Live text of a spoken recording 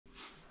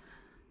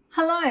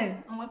Hello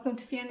and welcome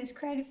to Fiona's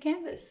Creative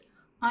Canvas.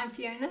 I'm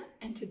Fiona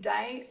and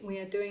today we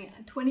are doing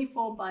a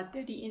 24 by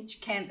 30 inch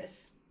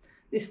canvas.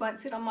 This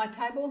won't fit on my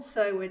table,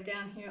 so we're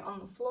down here on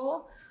the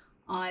floor.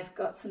 I've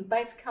got some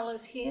base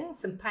colours here,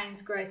 some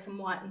Paynes Grey, some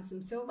white and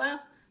some silver.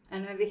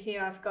 And over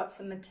here I've got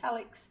some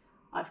metallics.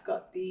 I've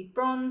got the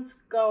bronze,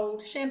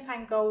 gold,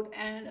 champagne gold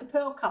and a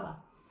pearl colour.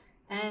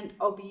 And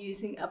I'll be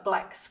using a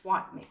black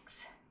swipe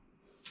mix.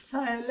 So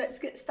let's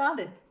get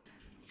started.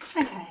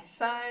 Okay,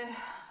 so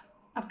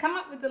I've come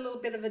up with a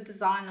little bit of a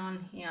design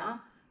on here,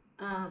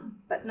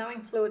 but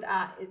knowing fluid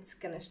art, it's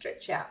going to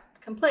stretch out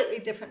completely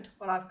different to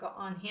what I've got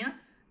on here.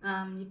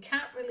 You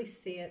can't really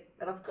see it,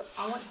 but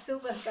I want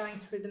silver going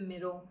through the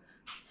middle,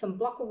 some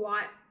block of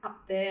white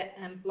up there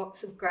and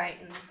blocks of grey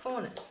in the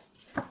corners.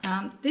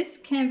 This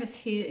canvas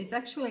here is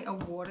actually a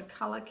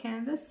watercolour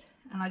canvas,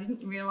 and I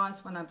didn't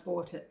realise when I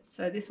bought it.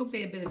 So this will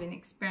be a bit of an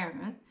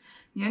experiment.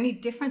 The only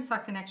difference I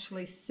can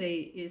actually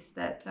see is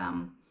that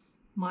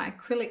my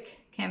acrylic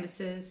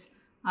canvases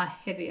are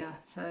heavier,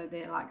 so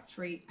they're like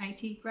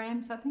 380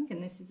 grams I think,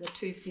 and this is a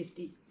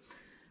 250,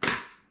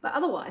 but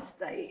otherwise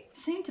they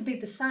seem to be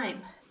the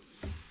same.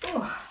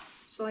 Oh,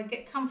 shall I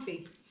get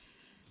comfy?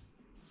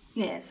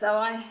 Yeah, so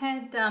I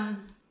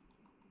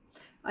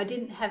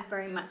didn't have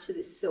very much of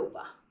this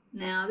silver.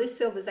 Now this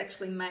silver is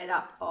actually made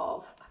up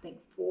of I think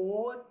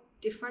 4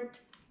 different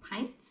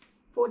paints,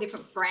 4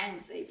 different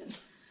brands even.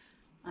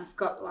 I've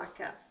got like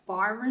a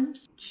Byron,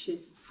 which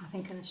is I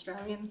think an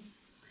Australian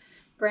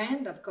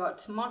brand. I've got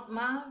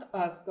Montmard,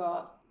 I've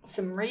got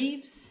some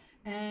Reeves,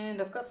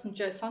 and I've got some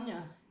Jo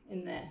Sonja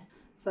in there.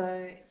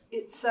 So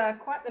it's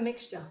quite the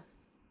mixture.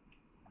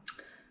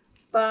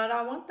 But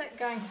I want that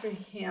going through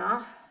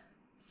here,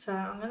 so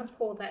I'm going to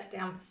pour that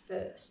down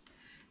first,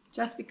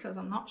 just because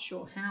I'm not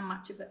sure how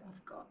much of it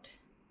I've got.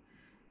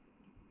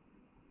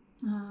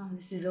 Oh,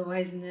 this is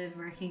always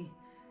nerve-wracking.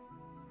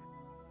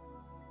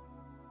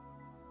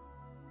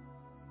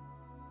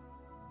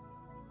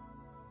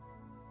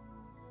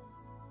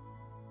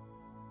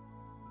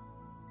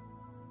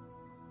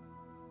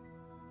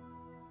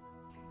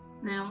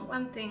 Now,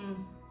 one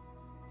thing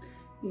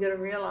you got to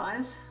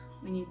realise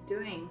when you're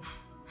doing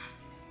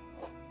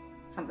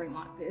something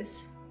like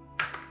this,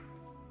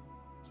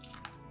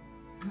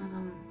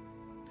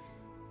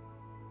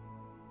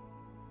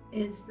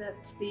 is that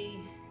the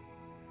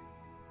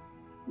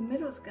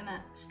middle is going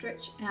to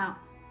stretch out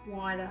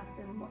wider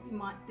than what you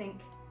might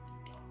think.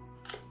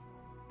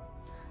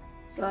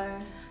 So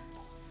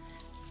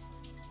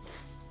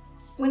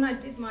when I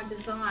did my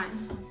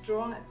design, I've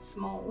drawn it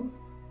small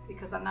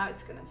because I know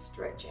it's going to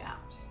stretch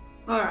out.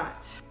 All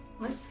right,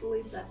 let's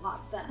leave that like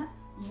that.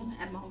 I'm going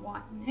to add my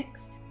white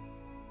next.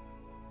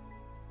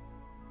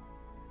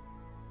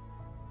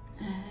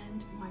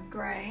 And my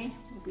grey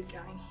will be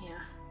going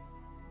here.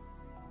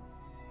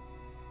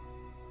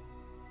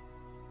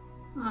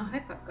 Oh, I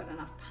hope I've got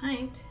enough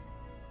paint.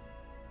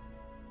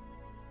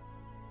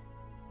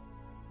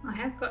 I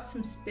have got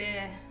some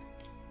spare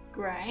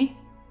grey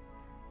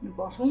in a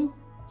bottle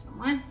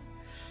somewhere.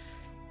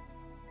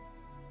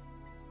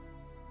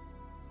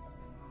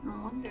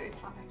 I wonder if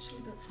I've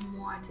actually got some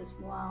white as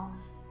well.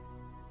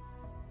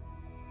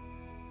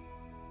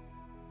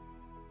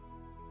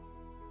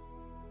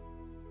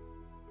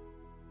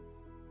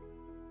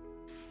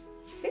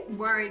 A bit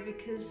worried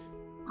because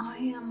I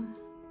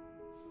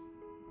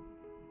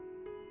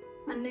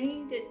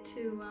need it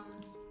to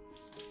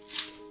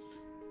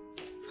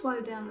flow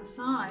down the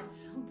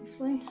sides,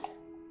 obviously.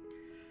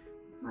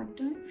 I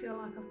don't feel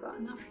like I've got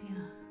enough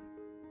here.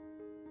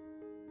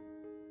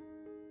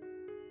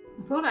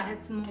 I thought I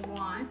had some more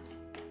white.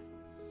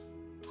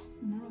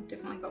 No, I've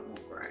definitely got more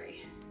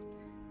grey.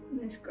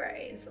 This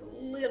grey is a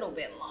little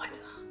bit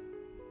lighter.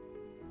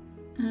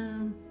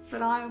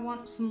 But I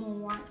want some more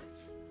white.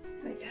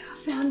 There we go, I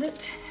found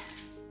it.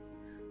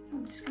 So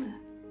I'm just going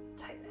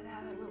to take that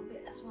out a little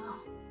bit as well.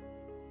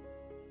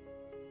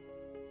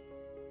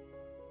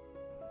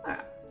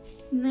 Alright,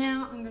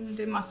 now I'm going to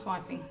do my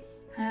swiping.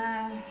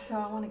 So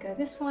I want to go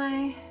this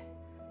way,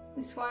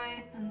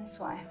 and this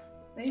way.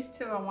 These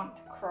two I want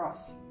to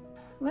cross.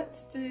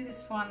 Let's do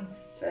this one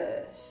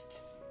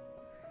first.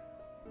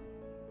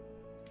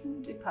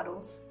 We'll do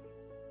puddles.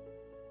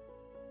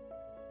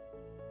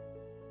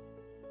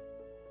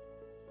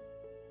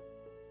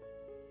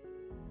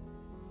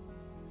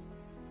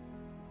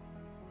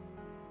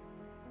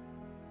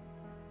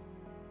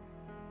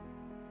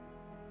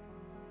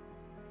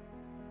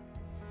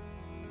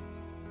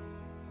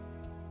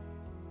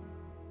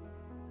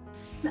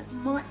 That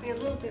might be a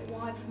little bit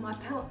wide for my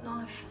palette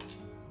knife.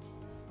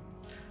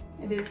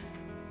 It is,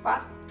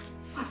 but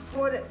I've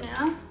poured it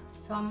now,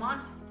 so I might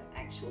have to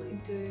actually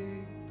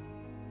do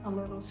a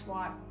little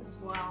swipe as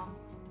well.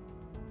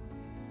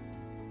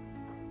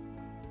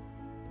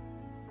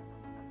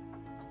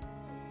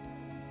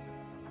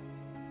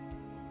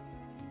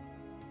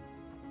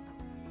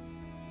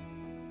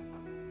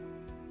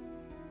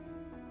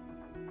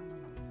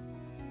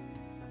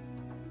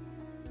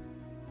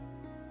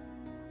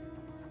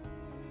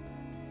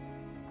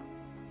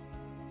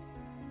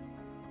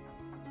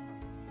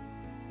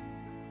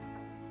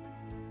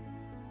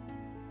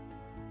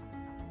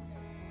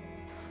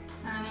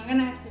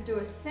 do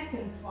a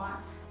second swipe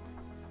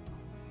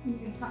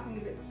using something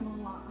a bit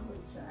smaller, I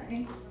would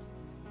say.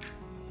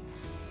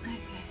 Okay.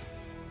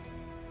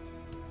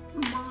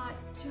 Might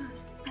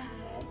just add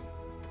a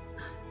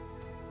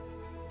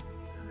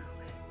little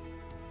bit.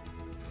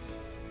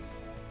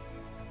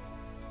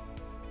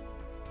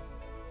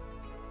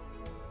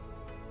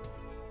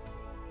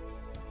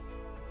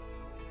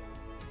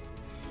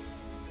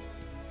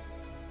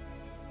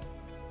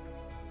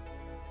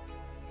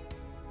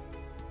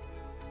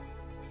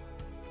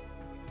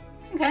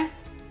 Okay.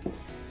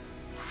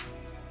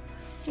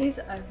 These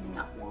are opening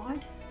up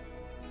wide.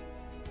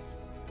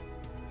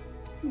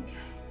 Okay,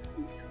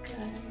 let's go.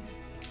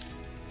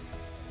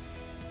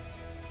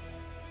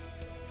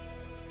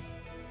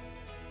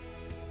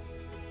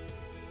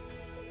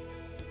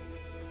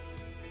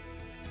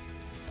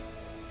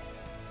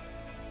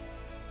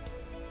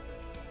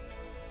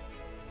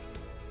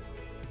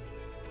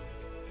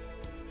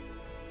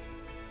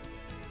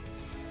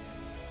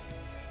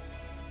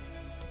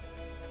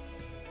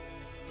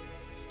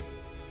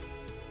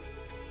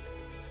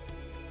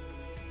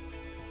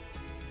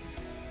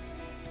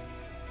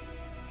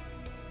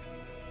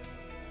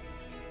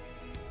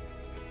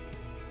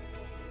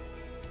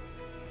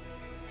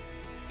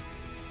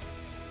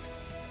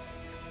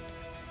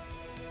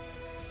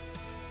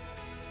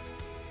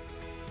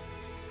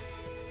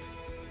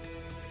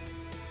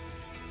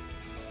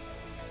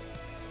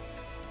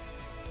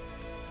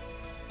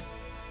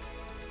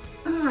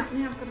 Alright,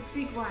 now I've got a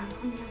big one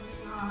on the other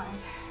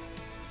side.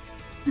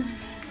 And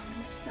I'm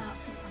going to start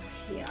from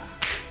up here.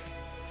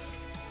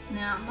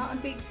 Now, I'm not a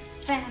big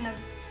fan of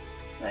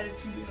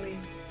those really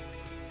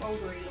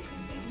bouldery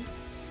looking things.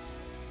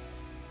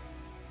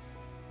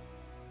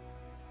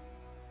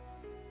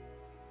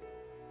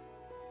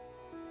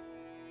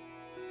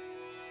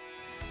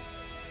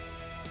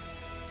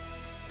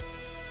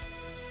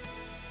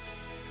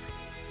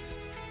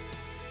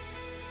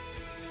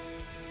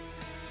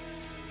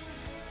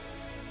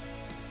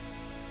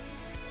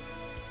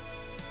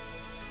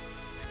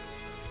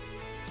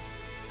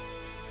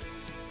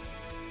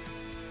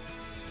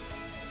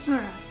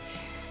 Alright,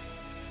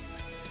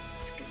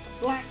 let's get the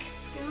black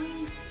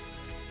going.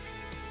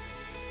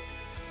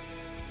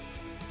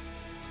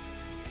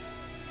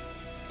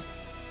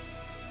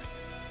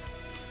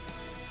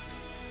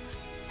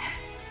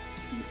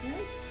 There we go.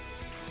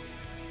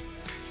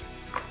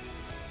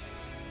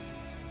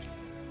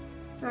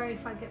 Sorry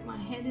if I get my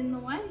head in the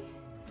way.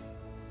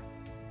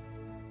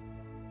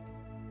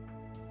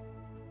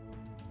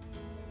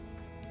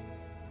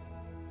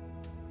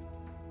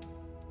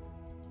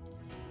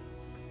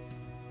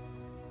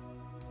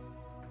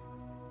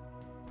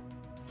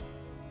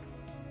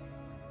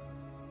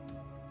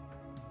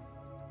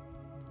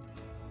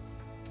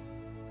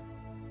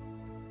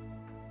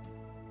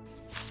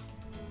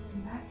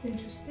 That's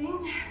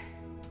interesting.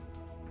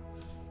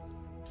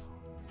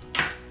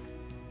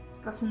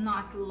 Got some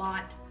nice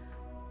light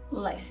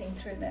lacing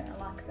through there, I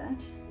like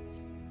that.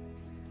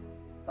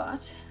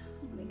 But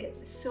I'm going to get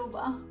the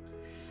silver.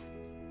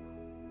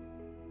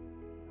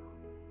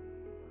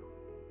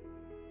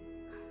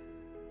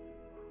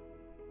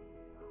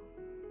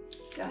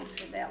 Going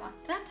through there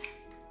like that.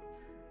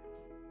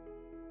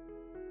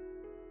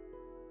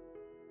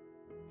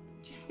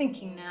 Just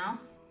thinking now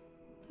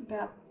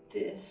about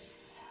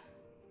this.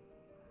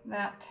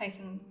 About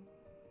taking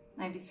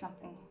maybe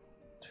something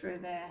through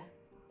there.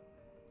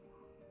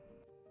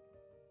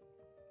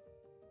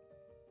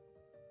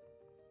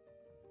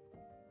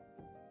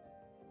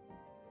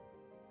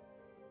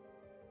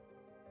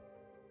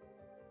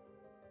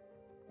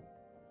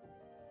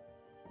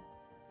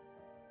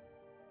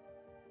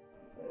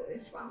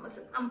 This one was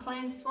an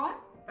unplanned swipe,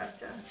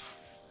 but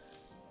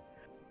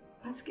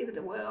let's give it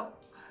a whirl.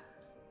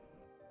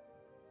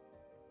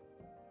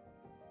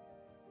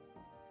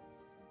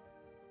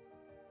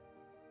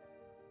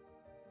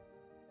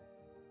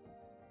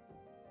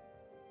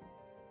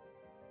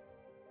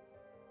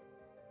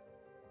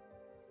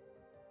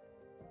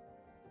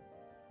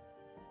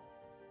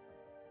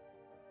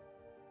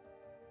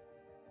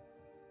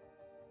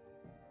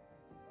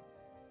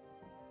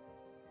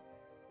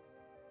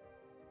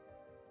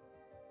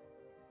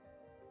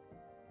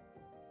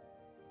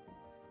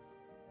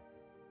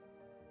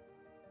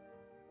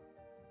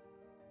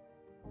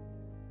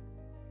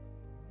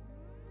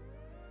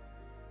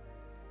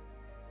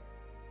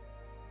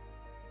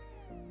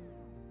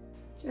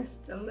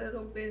 Just a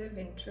little bit of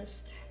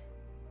interest.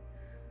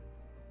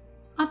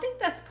 I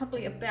think that's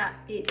probably about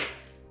it.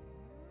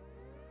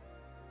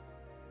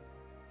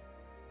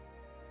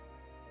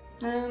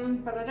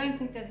 But I don't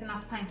think there's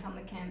enough paint on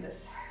the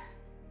canvas.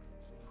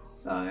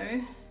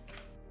 So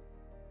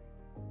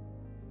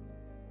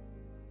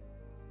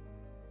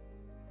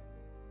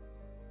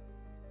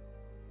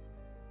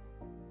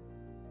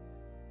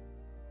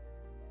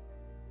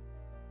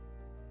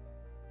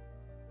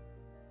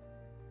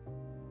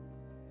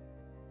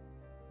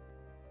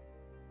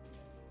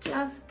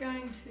just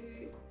going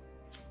to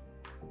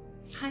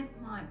paint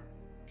my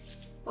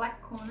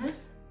black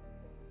corners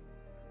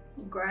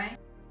grey.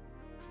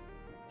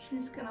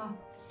 Just gonna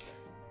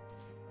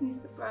use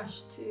the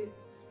brush to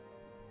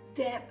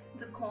dab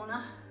the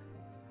corner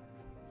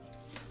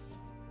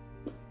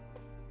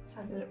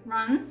so that it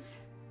runs.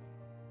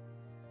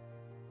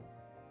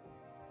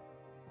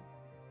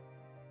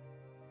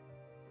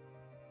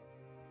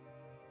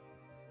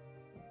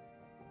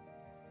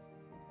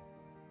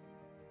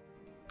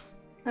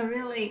 I'm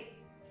really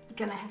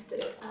gonna have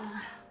to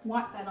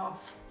wipe that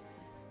off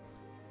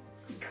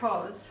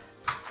because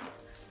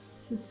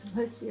this is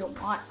supposed to be a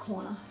white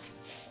corner.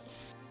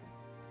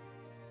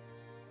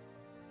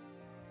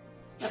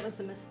 That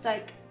was a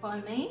mistake by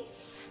me.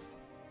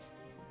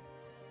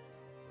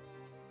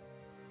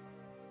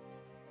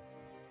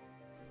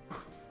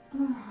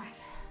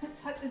 Alright,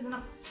 let's hope there's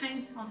enough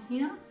paint on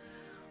here.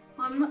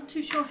 I'm not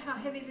too sure how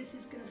heavy this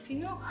is going to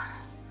feel.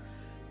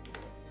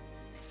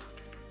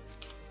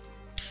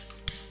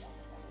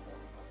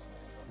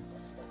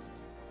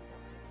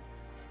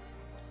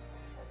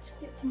 Just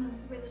get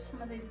rid of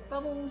some of these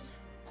bubbles.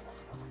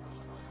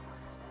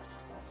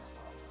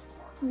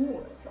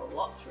 Ooh, there's a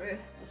lot through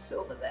the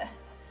silver there.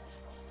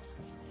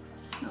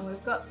 Now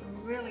we've got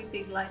some really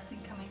big lacing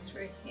coming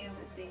through here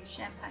with the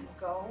champagne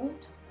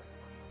gold.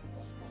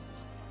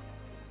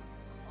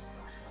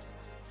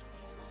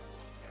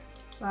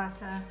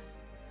 But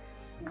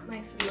it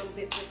makes it a little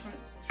bit different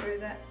through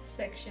that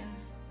section.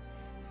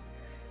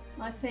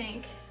 I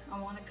think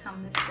I want to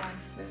come this way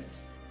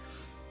first.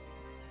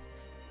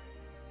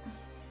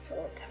 So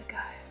let's have a go.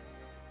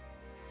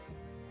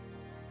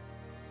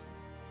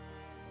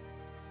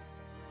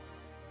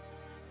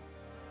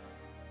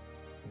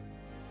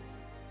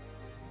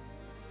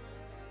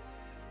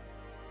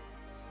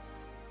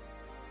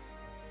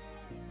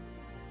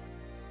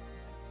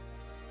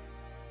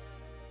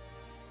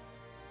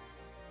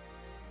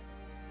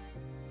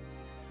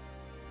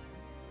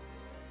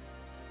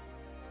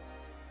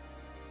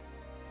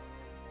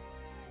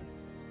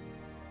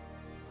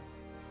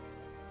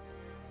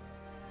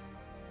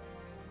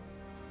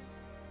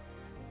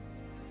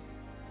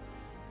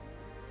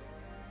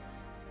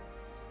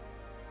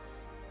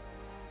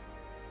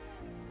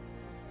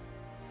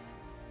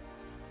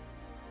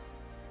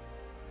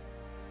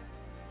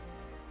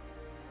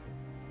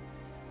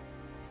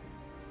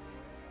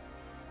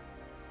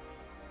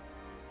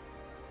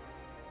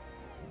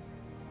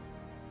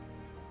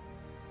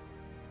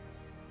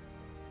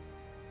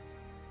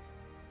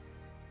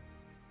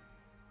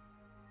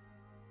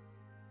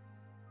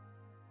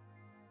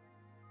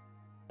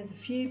 There's a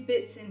few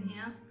bits in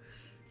here.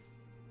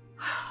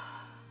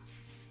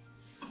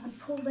 I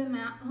pull them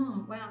out.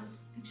 Oh wow,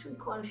 there's actually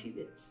quite a few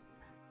bits.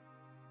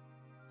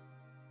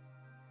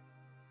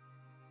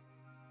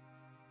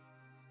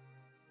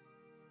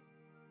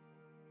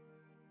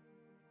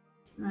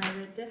 No,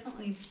 they're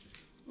definitely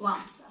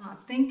lumps, and I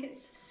think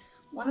it's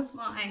one of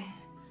my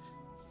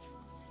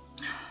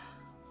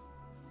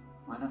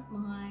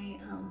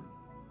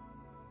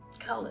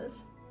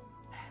colours.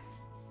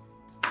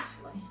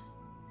 Actually,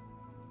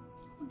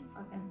 what if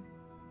I can?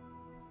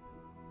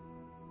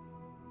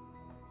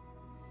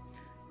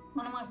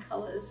 One of my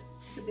colours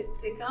is a bit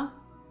thicker.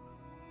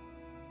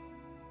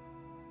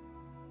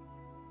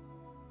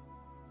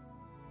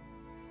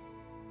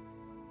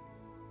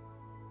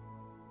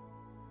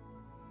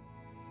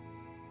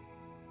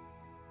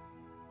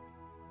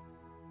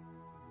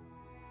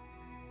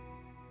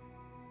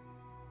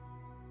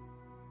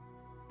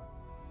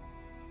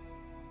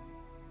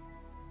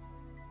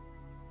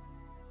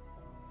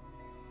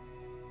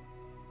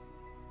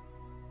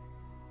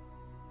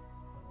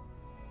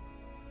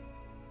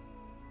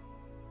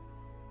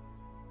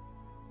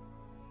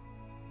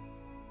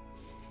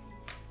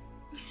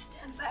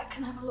 Stand back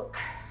and have a look.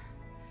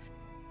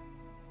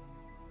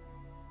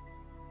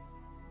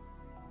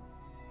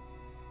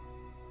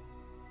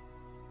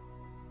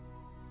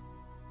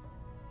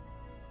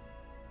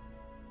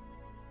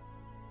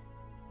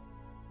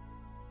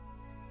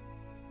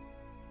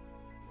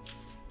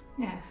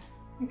 Yeah,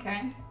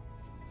 okay.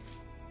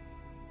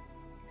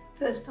 It's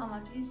the first time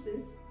I've used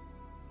this.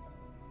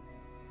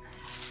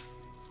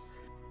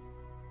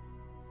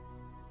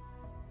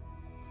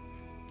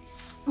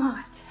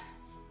 Right.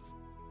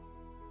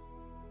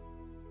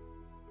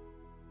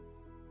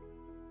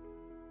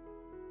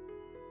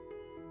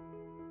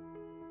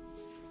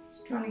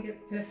 Just trying to get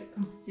the perfect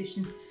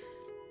composition.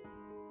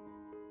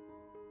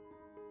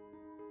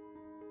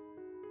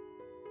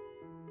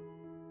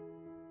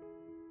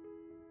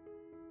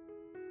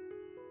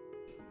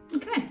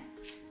 Okay,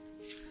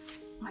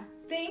 I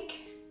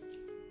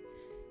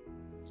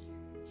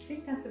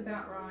think that's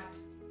about right.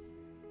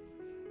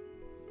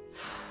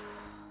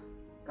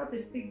 Got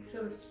this big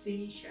sort of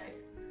C shape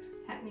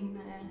happening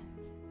there.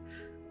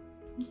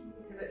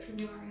 Look at it from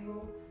your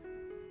angle.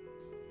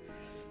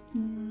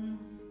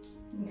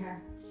 Okay.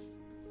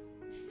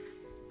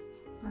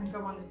 I think I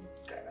want to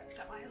go back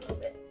that way a little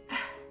bit.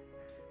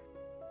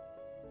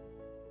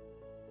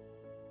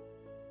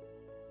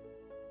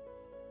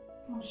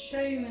 I'll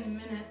show you in a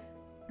minute.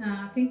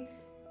 I think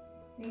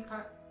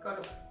I got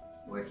it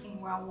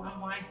working well one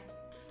way.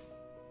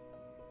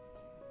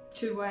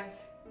 Two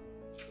ways.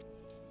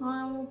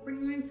 I will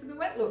bring you in for the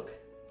wet look.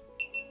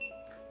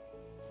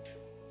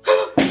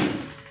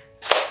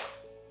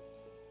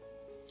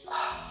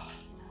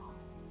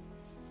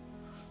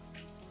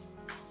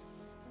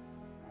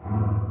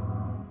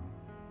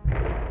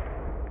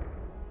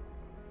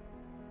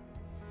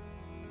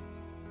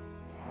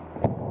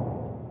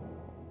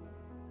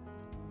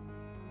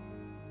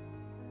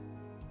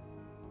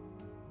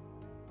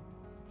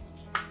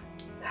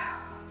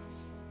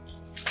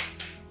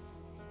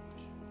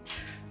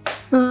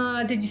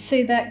 Did you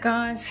see that,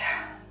 guys?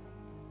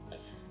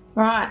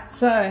 Right,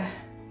 so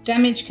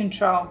damage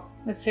control.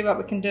 Let's see what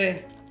we can do.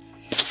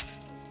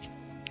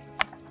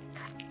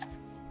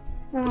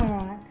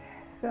 Alright,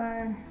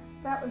 so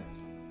that was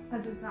a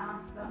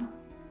disaster.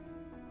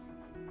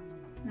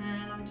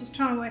 And I'm just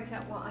trying to work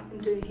out what I can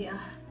do here.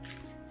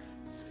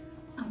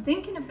 I'm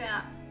thinking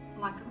about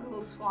like a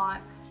little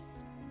swipe.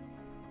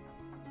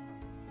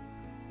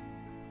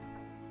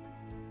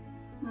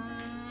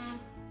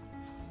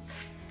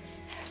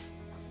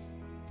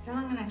 So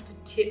I'm going to have to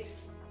tip.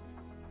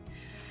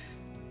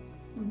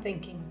 I'm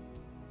thinking.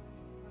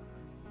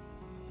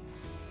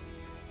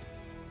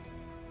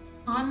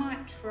 I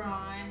might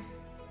try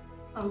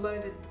a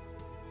loaded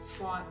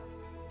swipe,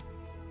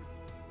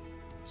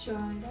 which I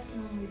don't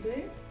normally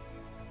do,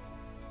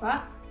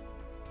 but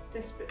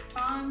desperate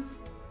times.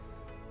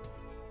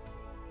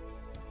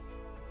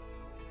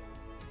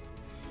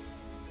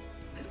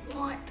 Bit of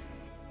light.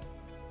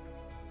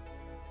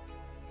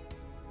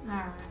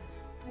 Alright,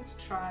 let's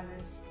try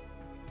this.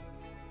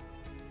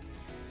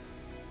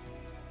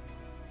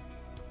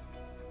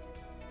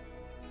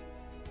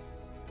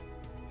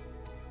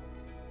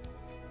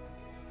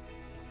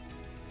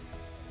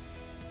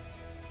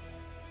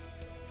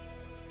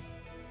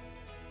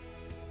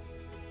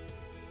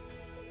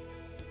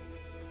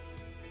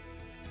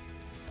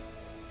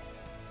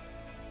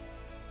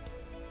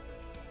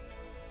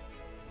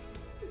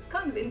 It's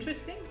kind of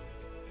interesting.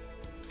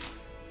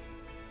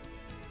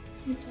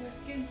 It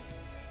gives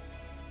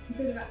a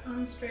bit of an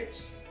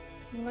unstretched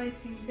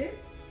lacing bit.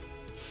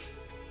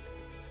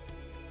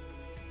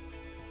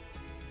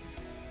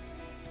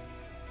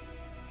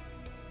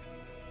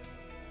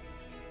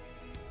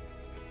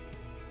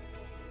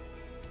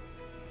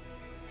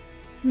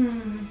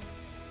 Of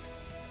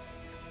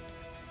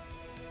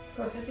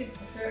course, I did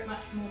prefer it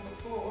much more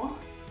before.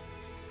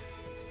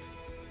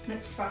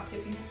 Let's try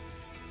tipping it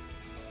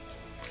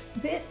a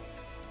bit.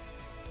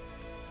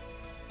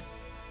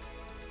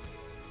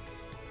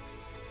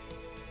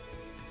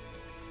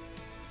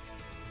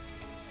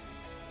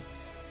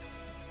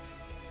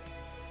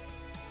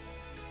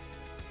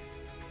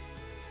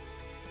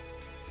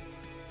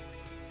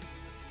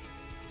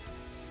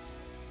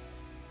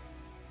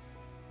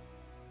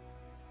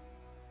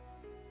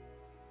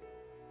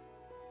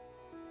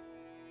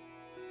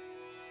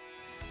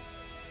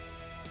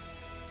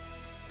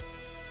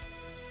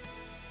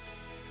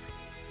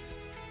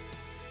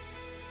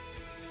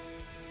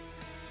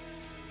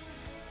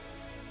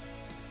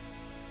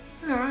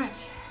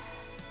 Alright,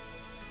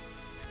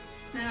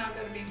 now I've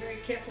got to be very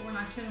careful when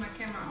I turn my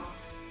camera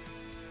off.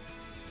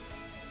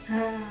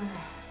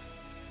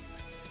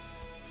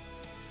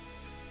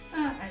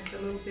 Adds a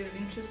little bit of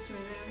interest to me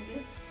there, I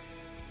guess.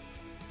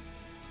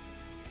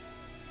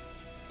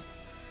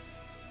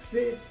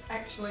 This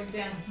actually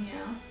down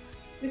here,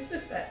 this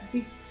was that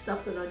big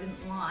stuff that I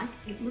didn't like.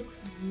 It looks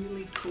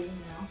really cool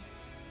now.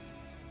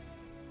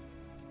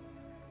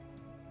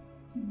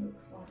 It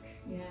looks like,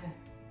 yeah,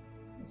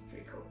 it's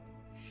pretty cool.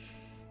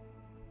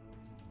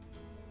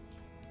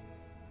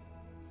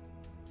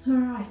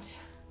 Alright,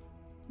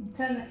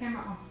 turn the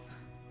camera off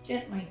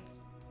gently.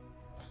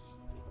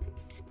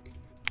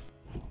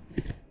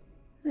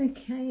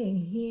 Okay,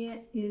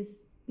 here is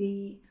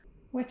the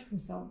wet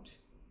result.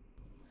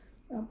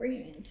 I'll bring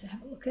it in to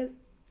have a look at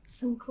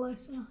some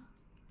closer.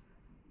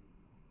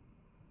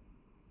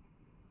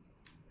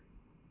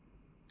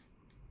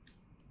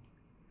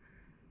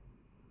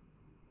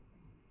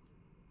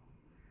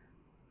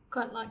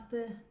 Quite like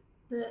the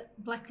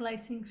black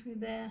lacing through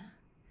there.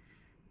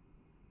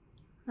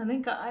 I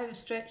think I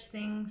overstretched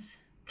things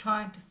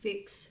trying to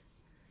fix.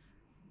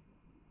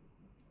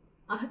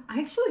 I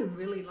actually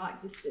really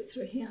like this bit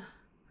through here,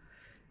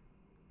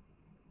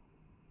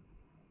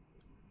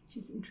 which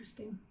is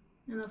interesting.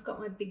 And I've got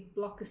my big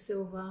block of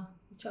silver,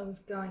 which I was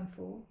going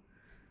for,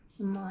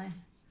 and my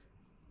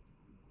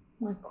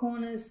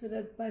corners that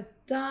are both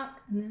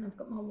dark, and then I've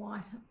got my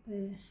white up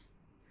there.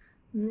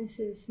 And this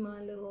is my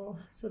little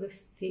sort of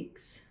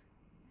fix.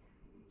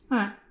 All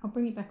right, I'll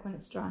bring it back when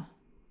it's dry.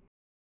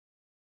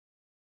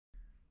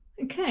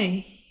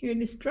 Okay, here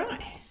it is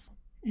dry.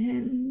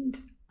 And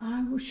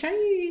I will show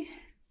you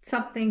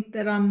something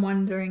that I'm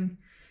wondering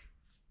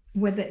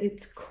whether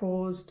it's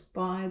caused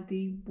by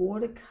the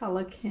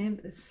watercolor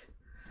canvas.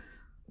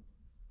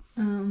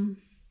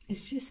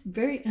 It's just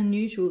very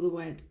unusual the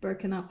way it's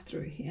broken up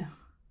through here.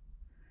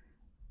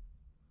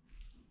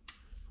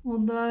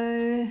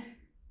 Although,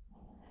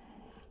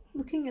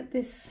 looking at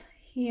this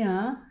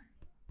here,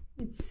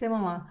 it's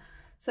similar.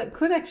 So it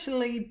could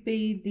actually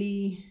be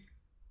the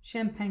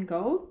champagne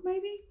gold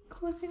maybe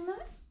causing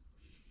that.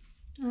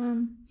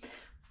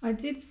 I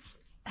did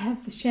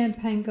have the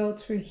champagne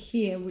gold through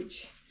here,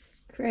 which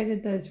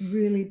created those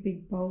really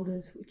big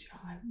boulders, which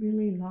I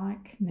really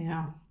like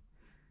now.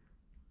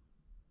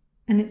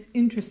 And it's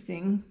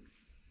interesting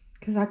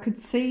because I could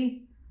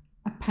see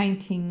a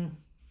painting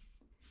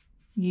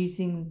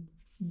using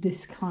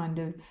this kind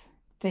of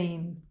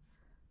theme.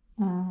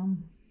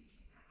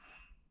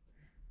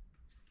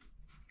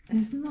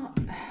 There's not,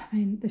 I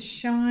mean, the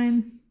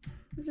shine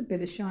There's a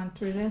bit of shine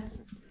through there.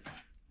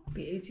 It'll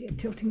be easier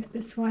tilting it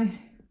this way.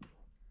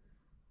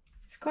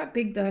 It's quite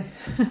big though.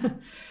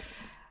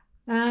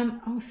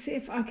 I'll see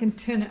if I can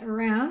turn it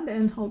around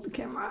and hold the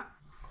camera.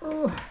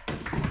 Oh.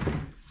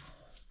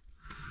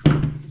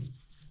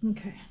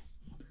 Okay,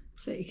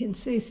 so you can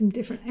see some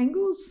different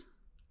angles.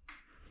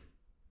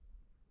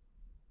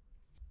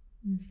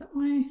 There's that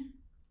way.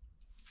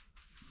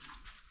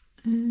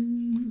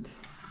 And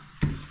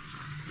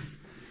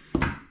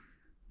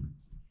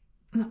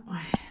that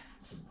way.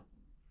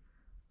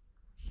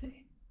 Let's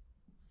see.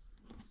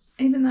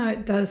 Even though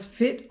it does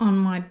fit on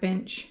my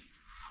bench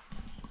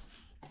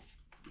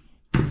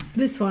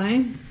this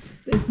way,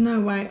 there's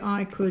no way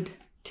I could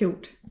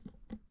tilt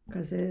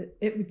because it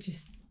would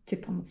just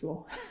tip on the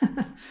floor.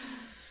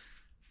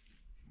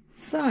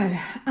 So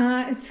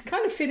it's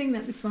kind of fitting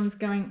that this one's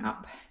going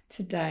up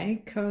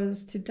today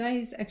because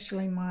today's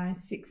actually my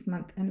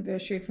 6-month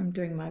anniversary from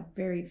doing my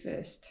very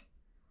first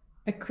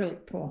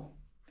acrylic pour,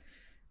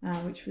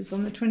 which was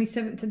on the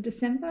 27th of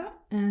December.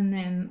 And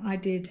then I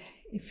did,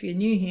 if you're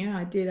new here,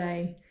 I did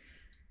a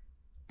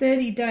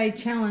 30-day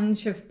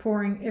challenge of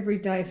pouring every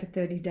day for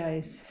 30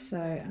 days.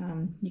 So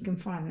you can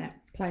find that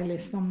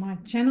playlist on my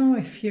channel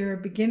if you're a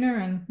beginner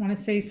and want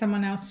to see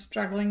someone else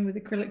struggling with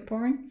acrylic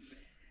pouring.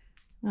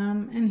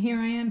 And here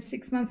I am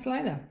 6 months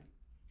later.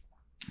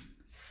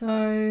 So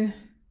I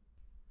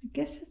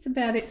guess that's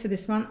about it for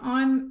this one.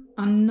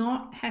 I'm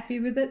not happy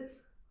with it.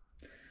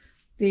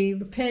 The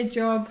repair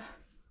job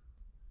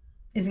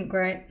isn't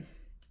great,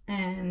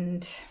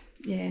 and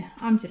yeah,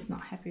 I'm just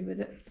not happy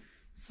with it.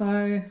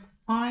 So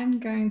I'm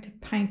going to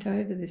paint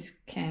over this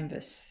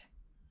canvas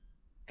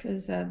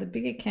because the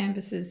bigger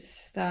canvases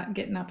start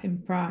getting up in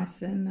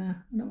price, and I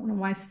don't want to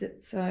waste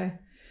it. So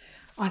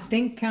I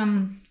think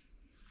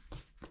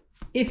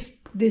if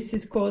this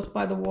is caused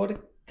by the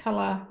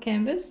watercolor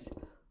canvas,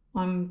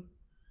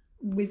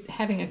 with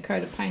having a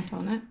coat of paint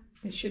on it,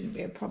 it shouldn't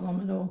be a problem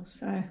at all.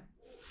 So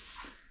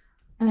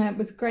it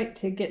was great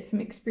to get some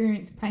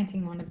experience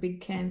painting on a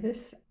big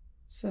canvas.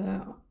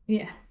 So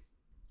yeah,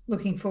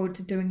 looking forward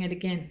to doing it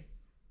again.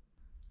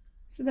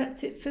 So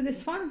that's it for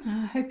this one.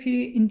 I hope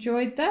you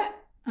enjoyed that.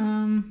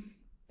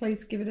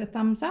 Please give it a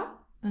thumbs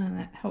up.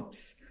 That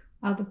helps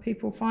other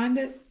people find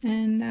it.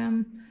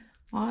 And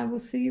I will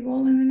see you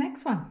all in the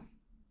next one.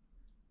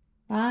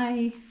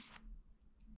 Bye.